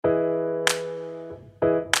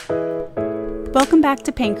Welcome back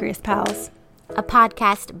to Pancreas Pals, a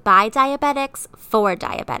podcast by diabetics for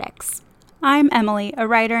diabetics. I'm Emily, a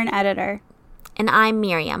writer and editor. And I'm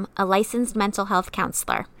Miriam, a licensed mental health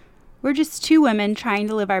counselor. We're just two women trying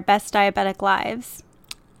to live our best diabetic lives.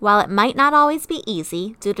 While it might not always be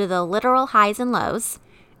easy due to the literal highs and lows,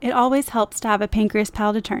 it always helps to have a Pancreas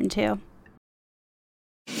Pal to turn to.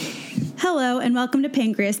 Hello and welcome to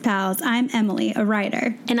Pancreas Pals. I'm Emily, a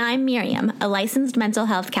writer. And I'm Miriam, a licensed mental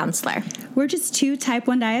health counselor. We're just two type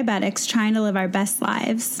 1 diabetics trying to live our best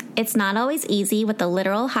lives. It's not always easy with the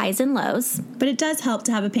literal highs and lows, but it does help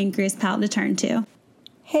to have a Pancreas Pal to turn to.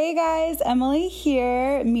 Hey guys, Emily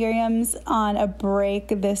here. Miriam's on a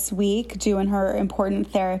break this week doing her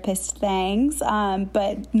important therapist things,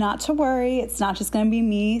 but not to worry. It's not just going to be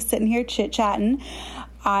me sitting here chit-chatting.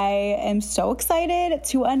 I am so excited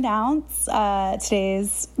to announce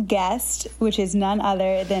today's guest, which is none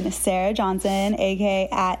other than Sarah Johnson, aka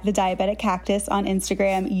at The Diabetic Cactus on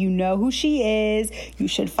Instagram. You know who she is. You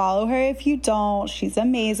should follow her if you don't. She's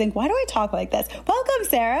amazing. Why do I talk like this? Welcome,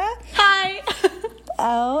 Sarah. Hi.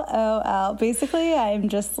 LOL. Basically, I'm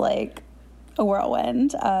just like a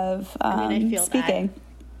whirlwind of I feel speaking.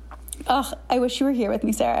 Ugh, I wish you were here with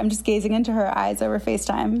me, Sarah. I'm just gazing into her eyes over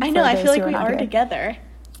FaceTime. I know. I feel like we are together.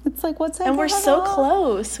 It's like, what's up? And we're so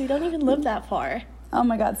close. We don't even live that far. Oh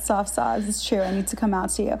my God, soft saws. It's true. I need to come out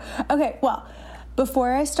to you. Okay, well,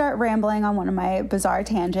 before I start rambling on one of my bizarre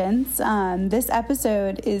tangents, this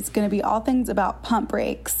episode is going to be all things about pump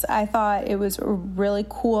breaks. I thought it was really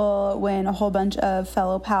cool when a whole bunch of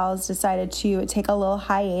fellow pals decided to take a little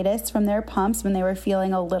hiatus from their pumps when they were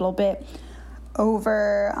feeling a little bit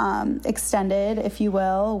over extended, if you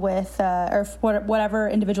will, with or whatever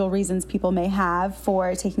individual reasons people may have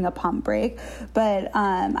for taking a pump break. But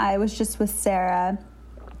I was just with Sarah,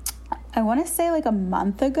 I want to say like a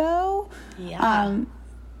month ago. Yeah.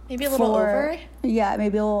 Maybe a little over. Yeah,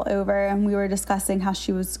 maybe a little over. And we were discussing how at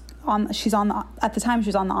the time she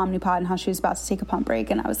was on the Omnipod and how she was about to take a pump break.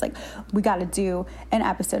 And I was like, we got to do an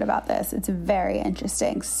episode about this. It's very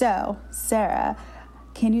interesting. So, Sarah,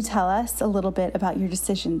 can you tell us a little bit about your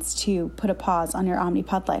decisions to put a pause on your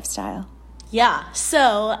Omnipod lifestyle? Yeah,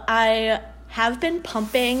 so I have been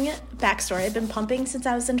pumping, backstory, I've been pumping since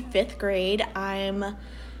I was in 5th grade. I'm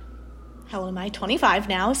 25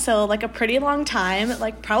 now, so like a pretty long time,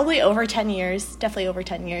 like probably over 10 years, definitely over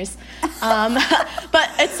 10 years. But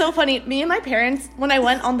it's so funny, me and my parents, when I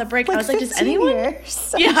went on the break, I was like, does anyone?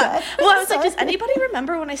 Yeah, well, I was like, does anybody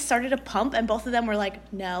remember when I started a pump? And both of them were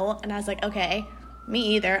like, no, and I was like, okay.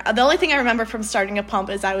 Me either. The only thing I remember from starting a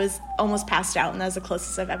pump is I was almost passed out, and that's the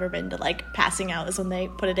closest I've ever been to like passing out is when they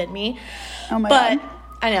put it in me. Oh my God.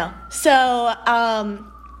 I know. So,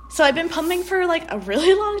 so I've been pumping for like a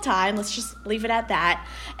really long time. Let's just leave it at that.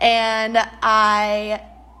 And I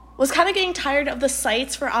was kind of getting tired of the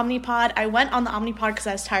sites for Omnipod. I went on the Omnipod because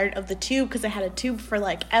I was tired of the tube because I had a tube for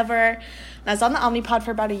like ever. And I was on the Omnipod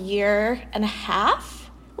for about a year and a half.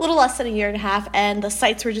 A little less than a year and a half, and the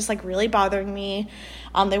sites were just like really bothering me.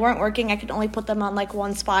 They weren't working. I could only put them on like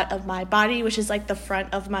one spot of my body, which is like the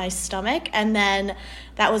front of my stomach, and then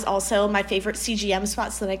that was also my favorite CGM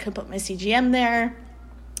spot, so that I could put my CGM there.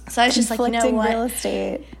 So I was just like, you know what? Real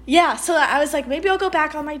estate. Yeah, so I was like, maybe I'll go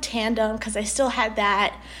back on my Tandem because I still had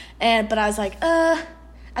that, but I was like,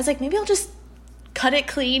 maybe I'll just cut it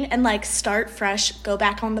clean and like start fresh, go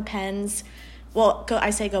back on the pens. Well,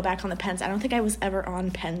 go back on the pens. I don't think I was ever on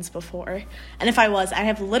pens before. And if I was, I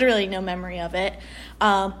have literally no memory of it.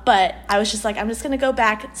 But I was just like, I'm just going to go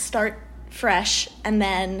back, start fresh,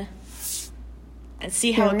 and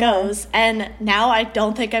see how it goes. And now I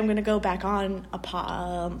don't think I'm going to go back on a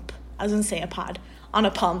pump. I was going to say on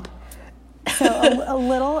a pump. So a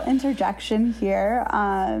little interjection here.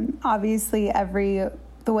 Obviously,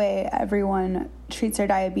 the way everyone treats their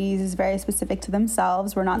diabetes is very specific to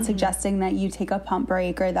themselves. We're not suggesting that you take a pump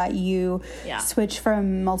break or that you switch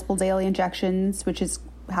from multiple daily injections, which is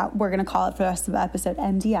how we're going to call it for the rest of the episode,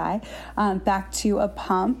 MDI, back to a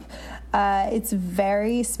pump. It's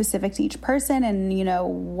very specific to each person and, you know,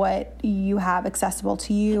 what you have accessible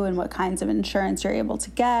to you and what kinds of insurance you're able to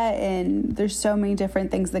get. And there's so many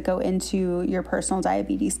different things that go into your personal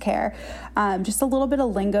diabetes care. Just a little bit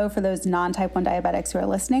of lingo for those non-type 1 diabetics who are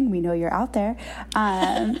listening. We know you're out there.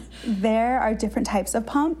 There are different types of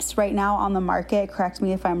pumps right now on the market. Correct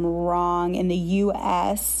me if I'm wrong. In the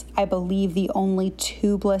U.S., I believe the only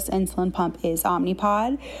tubeless insulin pump is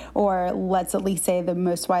Omnipod, or let's at least say the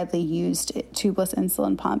most widely used tubeless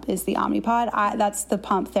insulin pump is the Omnipod. That's the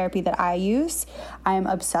pump therapy that I use. I am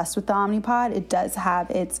obsessed with the Omnipod. It does have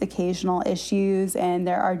its occasional issues, and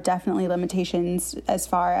there are definitely limitations as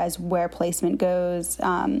far as where placement goes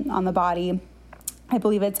on the body. I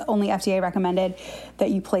believe it's only FDA recommended that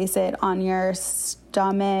you place it on your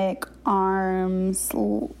stomach, arms,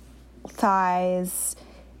 thighs,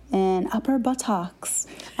 and upper buttocks,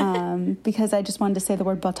 because I just wanted to say the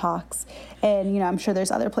word buttocks. And, I'm sure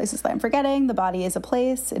there's other places that I'm forgetting. The body is a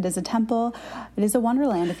place. It is a temple. It is a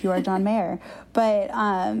wonderland if you are John Mayer. But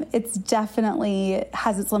it's definitely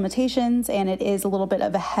has its limitations, and it is a little bit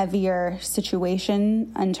of a heavier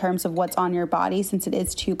situation in terms of what's on your body since it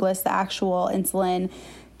is tubeless. The actual insulin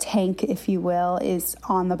tank, if you will, is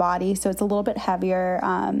on the body. So it's a little bit heavier.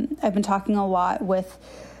 I've been talking a lot with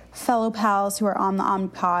fellow pals who are on the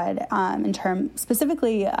Omnipod, in term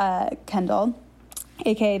specifically Kendall,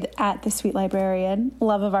 aka at the Sweet Librarian,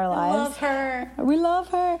 love of our lives. Love her. We love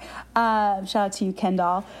her. Shout out to you,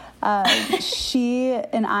 Kendall. She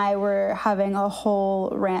and I were having a whole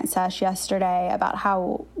rant sesh yesterday about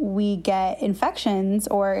how we get infections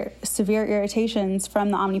or severe irritations from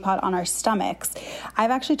the Omnipod on our stomachs.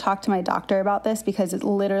 I've actually talked to my doctor about this because it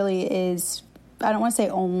literally is, I don't want to say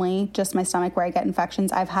only just my stomach where I get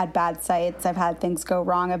infections. I've had bad sites. I've had things go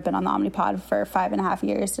wrong. I've been on the Omnipod for 5.5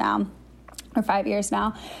 years now, or 5 years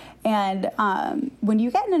now. And when you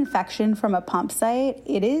get an infection from a pump site,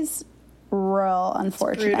 it is real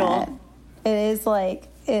unfortunate. Brutal. It is like,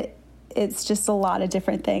 it's just a lot of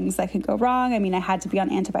different things that could go wrong. I mean, I had to be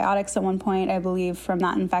on antibiotics at one point, I believe, from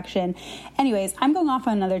that infection. Anyways, I'm going off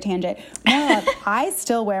on another tangent. I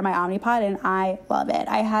still wear my Omnipod, and I love it.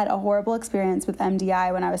 I had a horrible experience with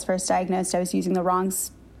MDI when I was first diagnosed. I was using the wrong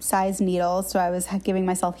size needles, so I was giving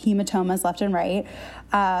myself hematomas left and right.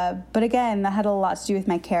 But again, that had a lot to do with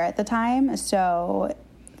my care at the time, so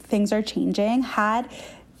things are changing. Had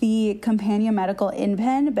the Companion Medical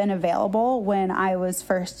InPen been available when I was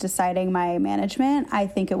first deciding my management, I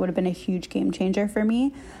think it would have been a huge game changer for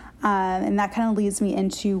me. And that kind of leads me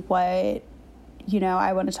into what,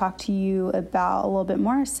 I want to talk to you about a little bit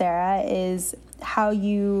more, Sarah, is how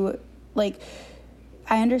you, I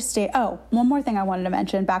understand. Oh, one more thing I wanted to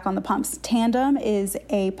mention back on the pumps. Tandem is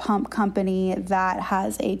a pump company that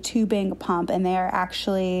has a tubing pump, and they are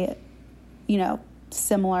actually,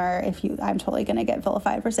 similar, I'm totally going to get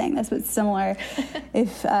vilified for saying this, but similar,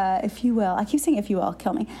 if you will, I keep saying if you will,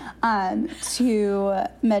 kill me, to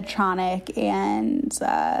Medtronic and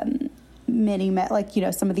some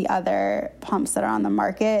of the other pumps that are on the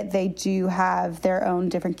market. They do have their own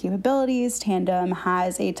different capabilities. Tandem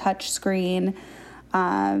has a touch screen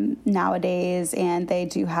nowadays, and they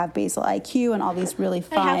do have Basal IQ and all these really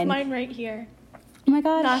fun. I have mine right here. Oh my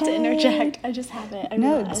God. Not to interject. I just have it.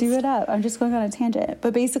 No, do it up. I'm just going on a tangent.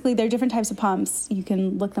 But basically, they're different types of pumps. You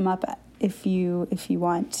can look them up if you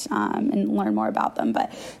want and learn more about them.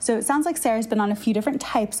 But so it sounds like Sarah's been on a few different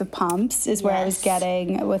types of pumps is where I was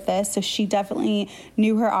getting with this. So she definitely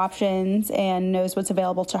knew her options and knows what's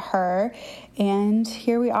available to her. And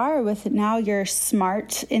here we are with now your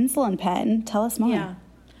smart insulin pen. Tell us more. Yeah.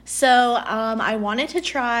 So I wanted to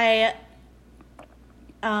try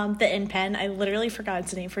the InPen. I literally forgot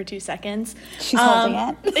its name for 2 seconds. She's holding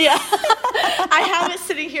it. Yeah. I have it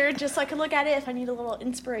sitting here just so I can look at it if I need a little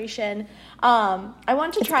inspiration. I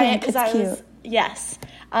wanted to try it because I was,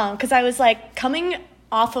 because I was coming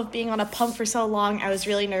off of being on a pump for so long, I was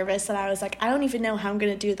really nervous and I was like, I don't even know how I'm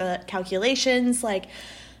going to do the calculations.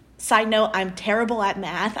 Side note, I'm terrible at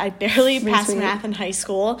math. I barely passed math in high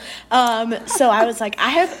school. So I was like, I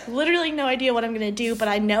have literally no idea what I'm going to do, but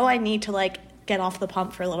I know I need to get off the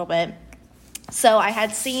pump for a little bit. So I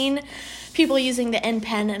had seen people using the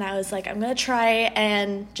InPen, and I was like, I'm going to try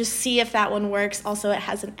and just see if that one works. Also, it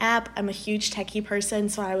has an app. I'm a huge techie person,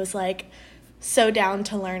 so I was so down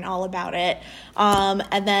to learn all about it.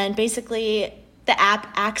 And then basically the app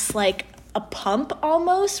acts like a pump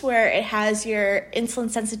almost, where it has your insulin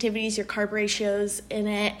sensitivities, your carb ratios in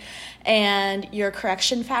it, and your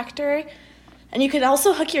correction factor. And you could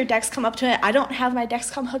also hook your Dexcom up to it. I don't have my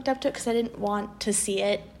Dexcom hooked up to it because I didn't want to see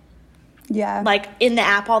it in the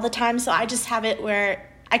app all the time. So I just have it where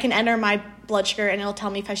I can enter my blood sugar and it'll tell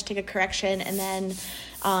me if I should take a correction. And then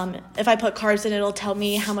if I put carbs in, it'll tell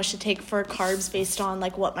me how much to take for carbs based on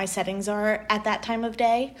what my settings are at that time of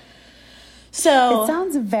day. So it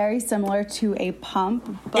sounds very similar to a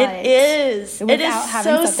pump, but it is. Without it is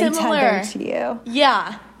having so something similar tethered to you.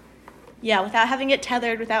 Yeah. Yeah, without having it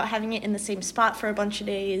tethered, without having it in the same spot for a bunch of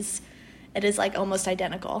days, it is almost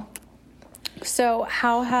identical. So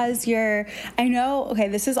how has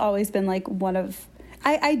this has always been one of,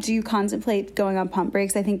 I do contemplate going on pump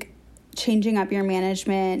breaks. I think changing up your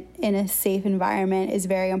management in a safe environment is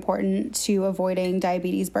very important to avoiding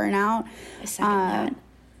diabetes burnout. I second that.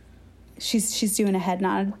 She's doing a head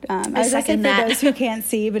nod. I was going to say second for that. those who can't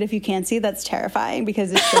see, but if you can't see, that's terrifying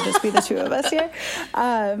because it should just be the two of us here.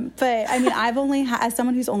 But I mean, I've only as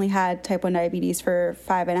someone who's only had type 1 diabetes for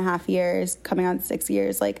 5.5 years, coming on 6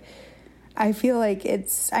 years, like I feel like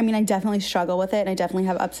I definitely struggle with it, and I definitely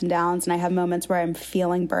have ups and downs, and I have moments where I'm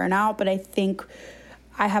feeling burnout, but I think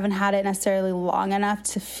I haven't had it necessarily long enough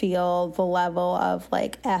to feel the level of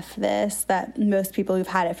like F this that most people who've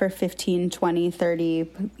had it for 15, 20,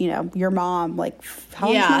 30, your mom, like how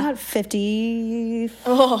long has your mom had? 50?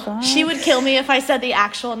 Oh, she would kill me if I said the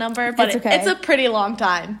actual number, but It's okay. it's a pretty long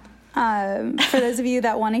time. For those of you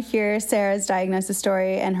that want to hear Sarah's diagnosis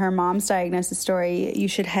story and her mom's diagnosis story, you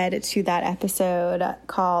should head to that episode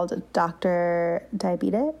called Dr.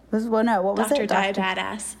 Diabetes. What was it? Dr.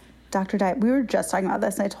 Badass. Dr. Diet. We were just talking about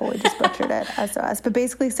this and I totally just butchered it. SOS. But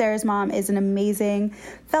basically, Sarah's mom is an amazing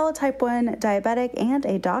fellow type 1 diabetic and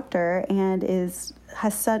a doctor, and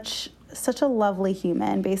has such a lovely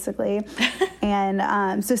human, basically.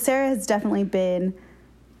 And so Sarah has definitely been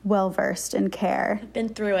well versed in care. Been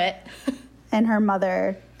through it. And her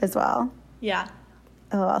mother as well. Yeah.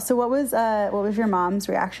 Oh, well. So what was your mom's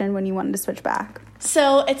reaction when you wanted to switch back?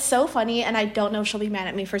 So it's so funny, and I don't know if she'll be mad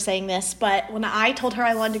at me for saying this, but when I told her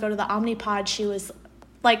I wanted to go to the Omnipod, she was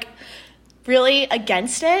like really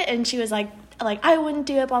against it, and she was like I wouldn't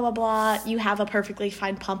do it, blah blah blah. You have a perfectly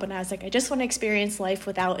fine pump. And I was like, I just want to experience life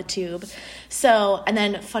without a tube. So, and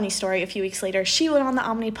then funny story, a few weeks later she went on the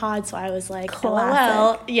Omnipod, so I was like, Classic.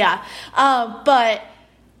 LOL. Yeah. But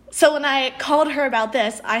so when I called her about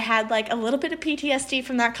this, I had like a little bit of PTSD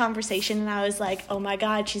from that conversation, and I was like, oh my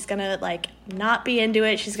God, she's gonna like not be into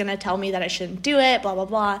it. She's gonna tell me that I shouldn't do it, blah, blah,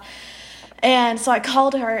 blah. And so I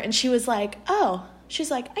called her, and she was like, oh,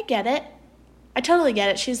 she's like, I get it. I totally get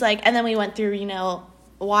it. She's like, and then we went through,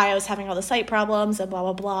 why I was having all the site problems and blah,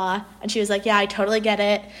 blah, blah. And she was like, yeah, I totally get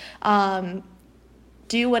it.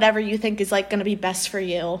 Do whatever you think is like gonna be best for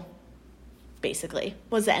you. Basically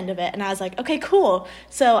was the end of it. And I was like, okay, cool.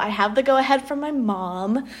 So I have the go ahead from my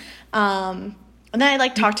mom. And then I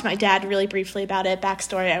like talked to my dad really briefly about it.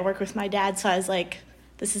 Backstory, I work with my dad. So I was like,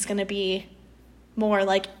 this is going to be more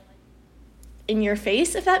like in your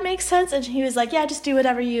face, if that makes sense. And he was like, yeah, just do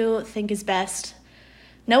whatever you think is best.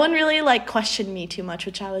 No one really like questioned me too much,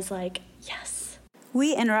 which I was like, yes.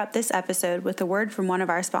 We interrupt this episode with a word from one of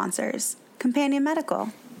our sponsors, Companion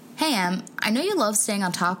Medical. Hey, I know you love staying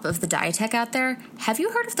on top of the diet tech out there. Have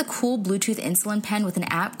you heard of the cool Bluetooth insulin pen with an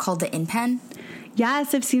app called the InPen?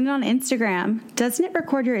 Yes, I've seen it on Instagram. Doesn't it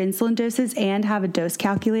record your insulin doses and have a dose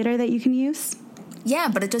calculator that you can use? Yeah,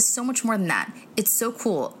 but it does so much more than that. It's so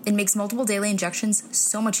cool. It makes multiple daily injections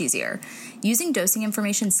so much easier. Using dosing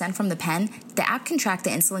information sent from the pen, the app can track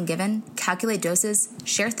the insulin given, calculate doses,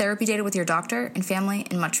 share therapy data with your doctor and family,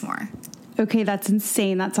 and much more. Okay, that's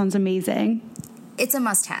insane. That sounds amazing. It's a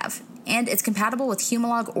must-have, and it's compatible with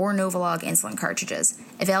Humalog or Novolog insulin cartridges,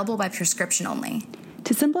 available by prescription only.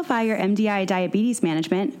 To simplify your MDI diabetes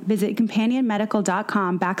management, visit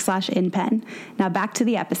companionmedical.com/InPen. Now back to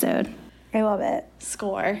the episode. I love it.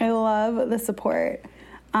 Score. I love the support.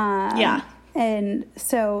 Yeah. And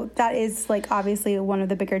so that is like obviously one of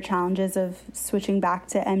the bigger challenges of switching back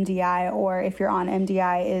to MDI, or if you're on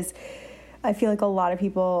MDI, is I feel like a lot of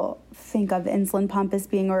people think of the insulin pump as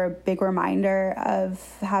being a big reminder of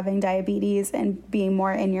having diabetes and being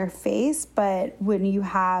more in your face. But when you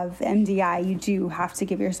have MDI, you do have to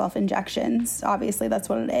give yourself injections. Obviously, that's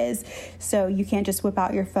what it is. So you can't just whip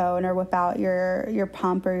out your phone or whip out your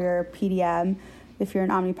pump or your PDM if you're an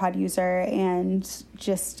Omnipod user and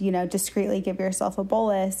just, discreetly give yourself a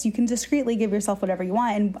bolus. You can discreetly give yourself whatever you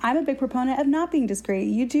want. And I'm a big proponent of not being discreet.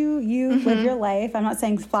 You live your life. I'm not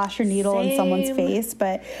saying flash your needle in someone's face,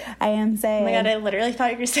 but I am saying... Oh my God, I literally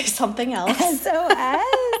thought you were going to say something else.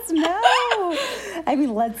 SOS, no. I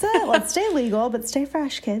mean, let's stay legal, but stay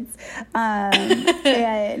fresh, kids.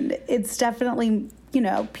 And it's definitely,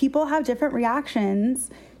 people have different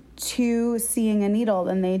reactions to seeing a needle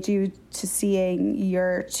than they do to seeing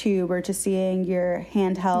your tube or to seeing your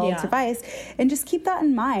handheld device. And just keep that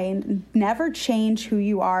in mind. Never change who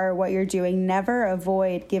you are or what you're doing. Never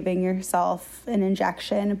avoid giving yourself an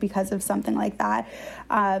injection because of something like that.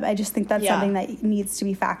 I just think that's something that needs to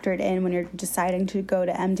be factored in when you're deciding to go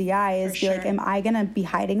to MDI is like, am I going to be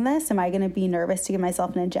hiding this? Am I going to be nervous to give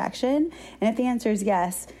myself an injection? And if the answer is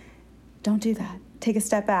yes, don't do that. Take a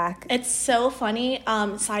step back. It's so funny.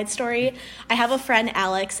 Side story. I have a friend,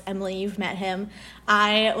 Alex. Emily, you've met him.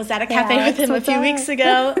 I was at a cafe with him a few weeks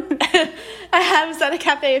ago. I was at a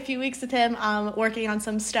cafe a few weeks with him working on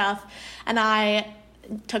some stuff. And I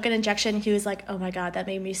took an injection. He was like, oh my God, that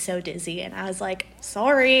made me so dizzy. And I was like,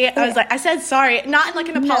 sorry. I said sorry, not in like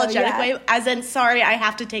an apologetic way, as in sorry, I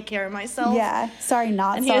have to take care of myself. Yeah, sorry,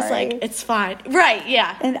 not and sorry. And he was like, it's fine. Right,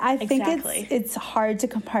 yeah. And I think it's hard to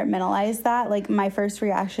compartmentalize that. Like my first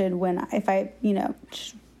reaction if I,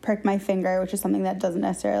 prick my finger, which is something that doesn't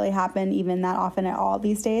necessarily happen even that often at all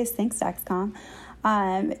these days, thanks Dexcom,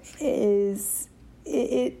 is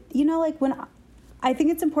it like when I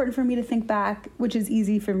think it's important for me to think back, which is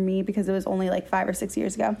easy for me because it was only like 5 or 6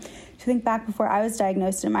 years ago, to think back before I was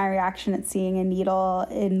diagnosed and my reaction at seeing a needle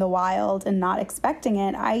in the wild and not expecting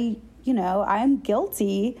it. I'm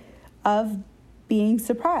guilty of being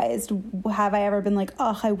surprised. Have I ever been like,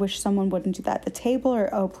 oh, I wish someone wouldn't do that at the table,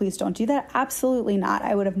 or oh, please don't do that? Absolutely not.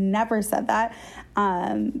 I would have never said that.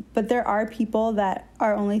 But there are people that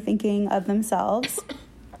are only thinking of themselves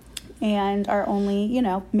and are only,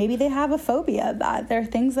 maybe they have a phobia of that. There are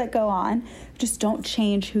things that go on, just don't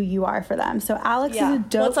change who you are for them. So Alex is a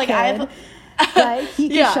dope kid, but he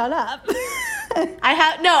can shut up. I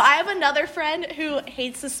have another friend who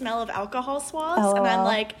hates the smell of alcohol swabs, and I'm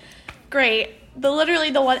like, great.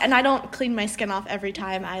 Literally the one, and I don't clean my skin off every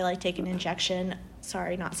time I like take an injection.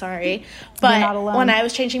 Sorry, not sorry. But when I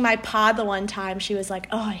was changing my pod the one time, she was like,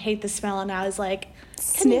 oh, I hate the smell. And I was like,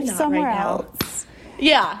 sniff somewhere else.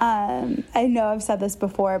 Yeah. I know I've said this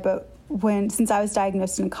before, but since I was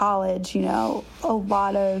diagnosed in college, a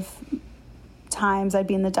lot of times I'd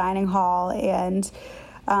be in the dining hall and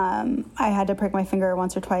I had to prick my finger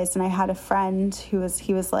once or twice, and I had a friend he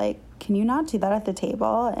was like, can you not do that at the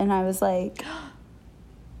table? And I was like,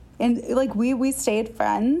 and like we stayed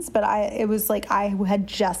friends, but it was like I had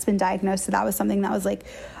just been diagnosed, so that was something that was like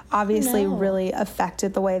obviously really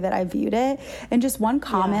affected the way that I viewed it. And just one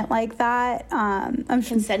comment like that,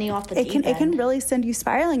 can send you off the deep end. It can really send you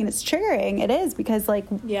spiraling, and it's triggering. It is, because like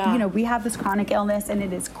we have this chronic illness, and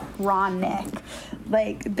it is chronic.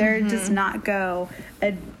 Like there does not go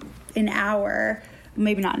an hour,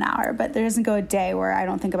 maybe not an hour, but there doesn't go a day where I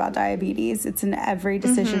don't think about diabetes. It's in every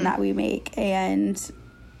decision that we make. And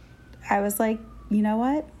I was like, you know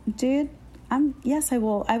what, dude? I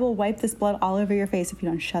will wipe this blood all over your face if you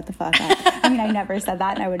don't shut the fuck up. I mean, I never said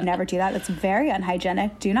that, and I would never do that. It's very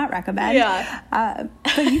unhygienic. Do not recommend. Yeah.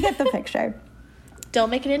 But you get the picture. Don't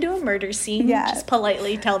make it into a murder scene. Yeah. Just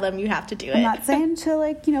politely tell them you have to do it. I'm not saying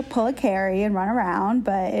to pull a Carrie and run around,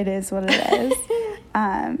 but it is what it is.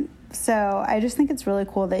 So I just think it's really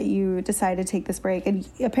cool that you decided to take this break, and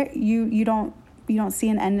you don't see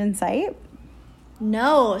an end in sight.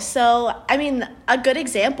 No. So, I mean, a good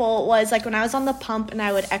example was like when I was on the pump and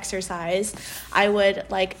I would exercise, I would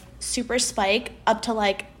like super spike up to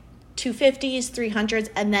like 250s, 300s,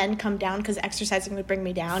 and then come down because exercising would bring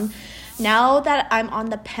me down. Now that I'm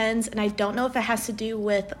on the pens, and I don't know if it has to do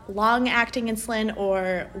with long-acting insulin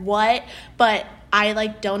or what, but I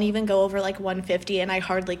like don't even go over like 150 and I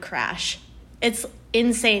hardly crash. It's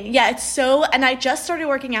insane. Yeah, it's so, and I just started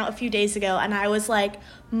working out a few days ago, and I was like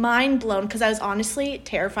mind blown because I was honestly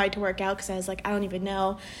terrified to work out because I was like, I don't even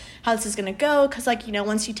know how this is going to go, because like,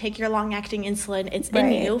 once you take your long-acting insulin, it's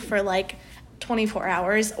in you for like 24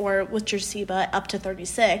 hours, or with Tresiba up to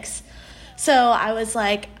 36. So I was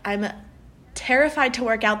like, I'm terrified to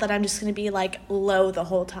work out that I'm just going to be like low the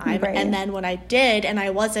whole time. Right. And then when I did and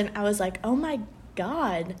I wasn't, I was like, oh my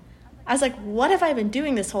God. I was like, what have I been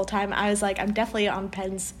doing this whole time? I was like, I'm definitely on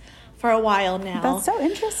pens for a while now. That's so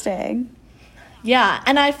interesting. Yeah,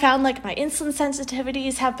 and I found like my insulin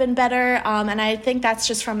sensitivities have been better, and I think that's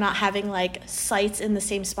just from not having like sites in the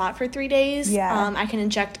same spot for 3 days. Yeah. I can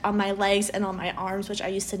inject on my legs and on my arms, which I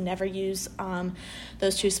used to never use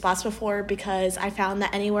those two spots before, because I found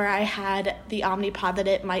that anywhere I had the Omnipod that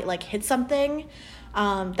it might like hit something,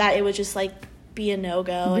 that it would just like be a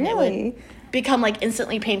no-go. Really? And it would become like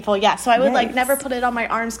instantly painful. Yeah, so I would like never put it on my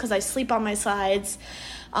arms because I sleep on my sides.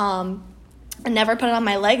 And never put it on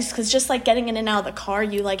my legs because just like getting in and out of the car,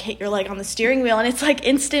 you like hit your leg on the steering wheel and it's like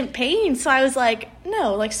instant pain. So I was like,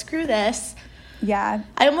 no, like screw this. Yeah.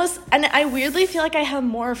 I weirdly feel like I have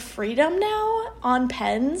more freedom now on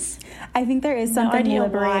pens. I think there is something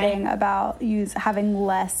liberating about having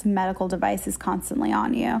less medical devices constantly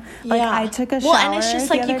on you. Like I took a shower. Well, and it's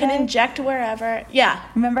just like you can inject wherever. Yeah.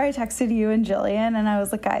 Remember I texted you and Jillian and I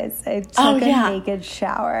was like, guys, I took a naked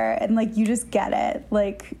shower, and like you just get it.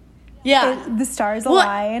 Like, yeah, the stars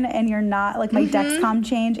align, and you're not like my Dexcom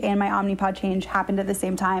change and my Omnipod change happened at the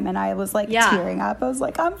same time, and I was like tearing up. I was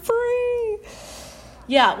like, I'm free.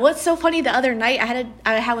 Yeah, what's so funny, the other night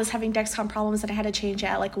I was having Dexcom problems and I had to change it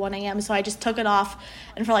at like 1 a.m. So I just took it off,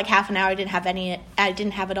 and for like half an hour I didn't have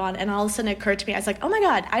it on, and all of a sudden it occurred to me, I was like, oh my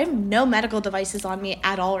God, I have no medical devices on me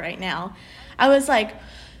at all right now. I was like,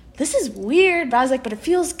 this is weird, but I was like, but it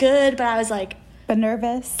feels good, but I was like, but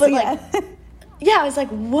nervous. But like, yeah, I was like,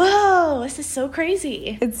 whoa, this is so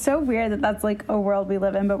crazy. It's so weird that that's like a world we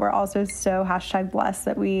live in, but we're also so #blessed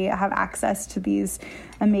that we have access to these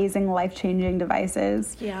amazing life-changing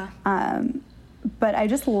devices. Yeah. But I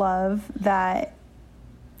just love that,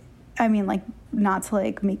 I mean, like, not to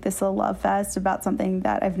like make this a love fest about something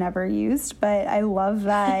that I've never used, but I love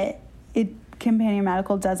that Companion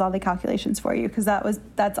Medical does all the calculations for you, because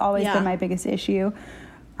that's always been my biggest issue.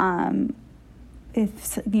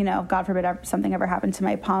 If, you know, God forbid something ever happened to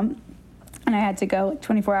my pump and I had to go like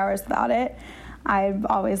 24 hours without it, I'm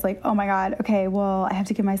always like, oh my God, okay, well, I have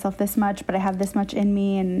to give myself this much, but I have this much in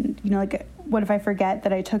me. And, you know, like, what if I forget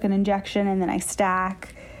that I took an injection and then I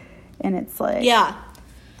stack? And it's like... Yeah.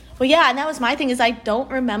 Well, yeah, and that was my thing, is I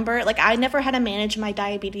don't remember, like, I never had to manage my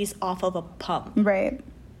diabetes off of a pump. Right.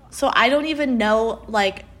 So I don't even know,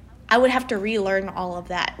 like... I would have to relearn all of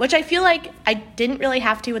that, which I feel like I didn't really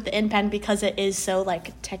have to with the InPen because it is so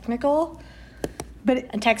like technical,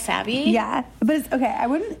 and tech savvy. Yeah, but it's okay.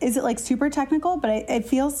 Is it like super technical? But it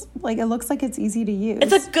feels like, it looks like it's easy to use.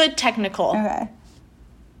 It's a good technical. Okay.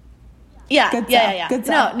 Yeah, good yeah. Good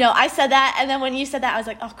stuff. No, I said that, and then when you said that, I was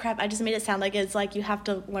like, oh crap! I just made it sound like it's like you have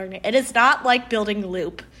to learn it. It is not like building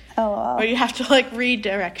Loop, where you have to like read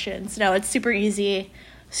directions. No, it's super easy.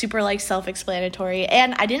 Super like self-explanatory.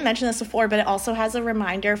 And I didn't mention this before, but it also has a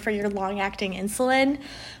reminder for your long-acting insulin,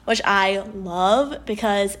 which I love,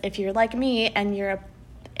 because if you're like me and you're a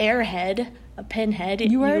airhead, a pinhead,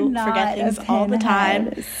 you forget things all the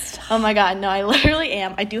time. Oh my God, no, I literally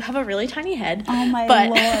am. I do have a really tiny head. Oh my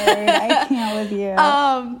Lord, I can't with you.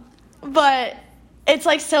 But it's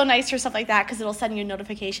like so nice for stuff like that, because it'll send you a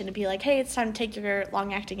notification to be like, hey, it's time to take your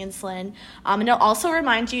long-acting insulin. And it'll also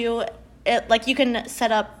remind you, like, you can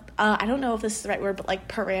set up, I don't know if this is the right word, but like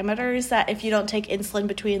parameters that if you don't take insulin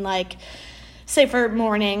between, like, say for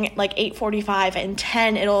morning, like 8:45 and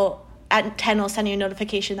 10, at 10 it'll send you a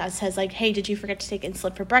notification that says like, hey, did you forget to take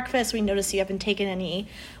insulin for breakfast? We noticed you haven't taken any,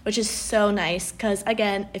 which is so nice, because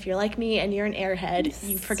again, if you're like me and you're an airhead,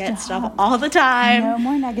 you forget stuff all the time. No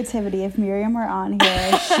more negativity. If Miriam were on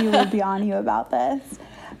here, she would be on you about this.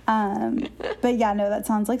 But yeah, no, that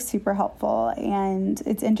sounds like super helpful. And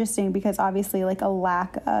it's interesting because obviously like a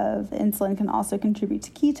lack of insulin can also contribute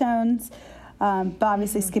to ketones. But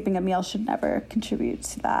obviously skipping a meal should never contribute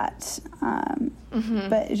to that.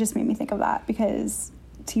 But it just made me think of that, because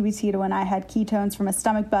TBT to when I had ketones from a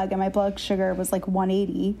stomach bug and my blood sugar was like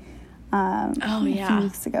 180 a few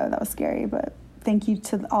weeks ago. That was scary. But thank you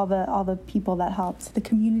to all the people that helped, the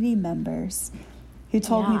community members who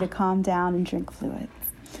told me to calm down and drink fluids.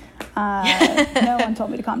 No one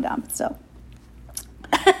told me to calm down, but still.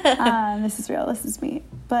 This is real. This is me.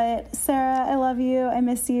 But Sarah, I love you. I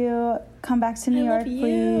miss you. Come back to New York,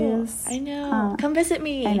 please. I know. Come visit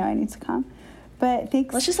me. I know. I need to come. But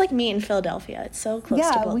thanks. Let's just like meet in Philadelphia. It's so close to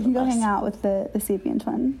both of us. Yeah, we can go hang out with the Sapien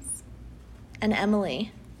twins. And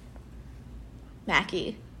Emily.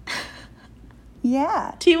 Mackie.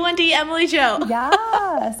 Yeah. T1D Emily Jo.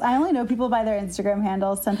 Yes. I only know people by their Instagram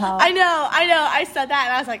handles somehow. I know. I said that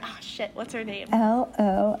and I was like, oh shit, what's her name?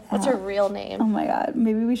 LOL. What's her real name? Oh my God.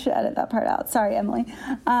 Maybe we should edit that part out. Sorry, Emily.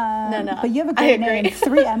 No. But you have a great name.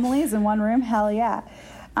 3 Emilys in one room. Hell yeah.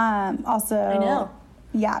 Also, I know.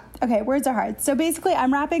 Yeah. Okay. Words are hard. So basically,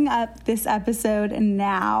 I'm wrapping up this episode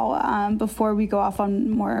now before we go off on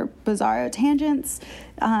more bizarre tangents.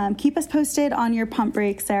 Keep us posted on your pump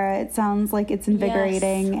break, Sarah. It sounds like it's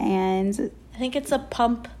invigorating. Yes. And I think it's a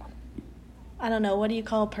pump. I don't know. What do you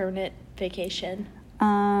call permanent vacation?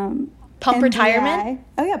 Pump retirement?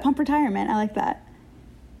 Oh, yeah. Pump retirement. I like that.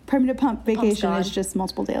 Permanent pump vacation is just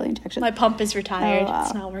multiple daily injections. My pump is retired. Oh, wow.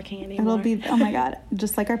 It's not working anymore. It'll be, oh my God,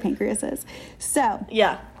 just like our pancreas is. So,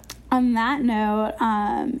 yeah. On that note,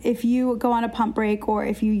 if you go on a pump break or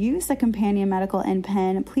if you use a Companion Medical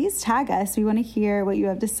InPen, please tag us. We want to hear what you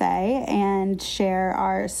have to say and share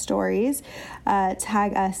our stories.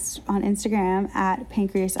 Tag us on Instagram at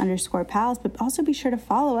pancreas_pals, but also be sure to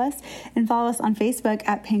follow us and follow us on Facebook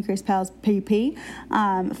at pancreaspalspp.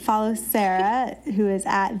 Follow Sarah, who is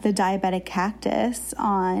at the Diabetic Cactus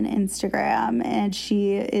on Instagram, and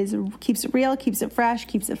she keeps it real, keeps it fresh,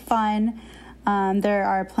 keeps it fun. There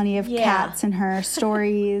are plenty of cats in her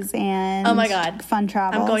stories and oh my God, fun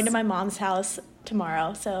travels. I'm going to my mom's house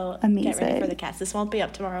tomorrow, so amazing. Get ready for the cats. This won't be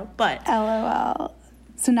up tomorrow, but LOL.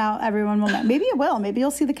 So now everyone will know. Maybe it will. Maybe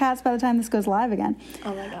you'll see the cats by the time this goes live again.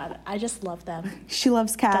 Oh my God. I just love them. She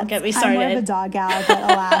loves cats. Don't get me started. I'm more of a dog gal, but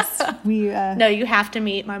alas, we... No, you have to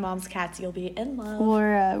meet my mom's cats. You'll be in love.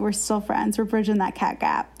 We're still friends. We're bridging that cat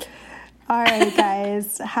gap. All right,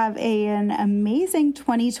 guys. Have an amazing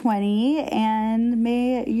 2020, and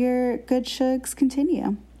may your good shugs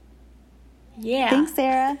continue. Yeah. Thanks,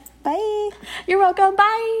 Sarah. Bye. You're welcome.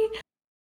 Bye.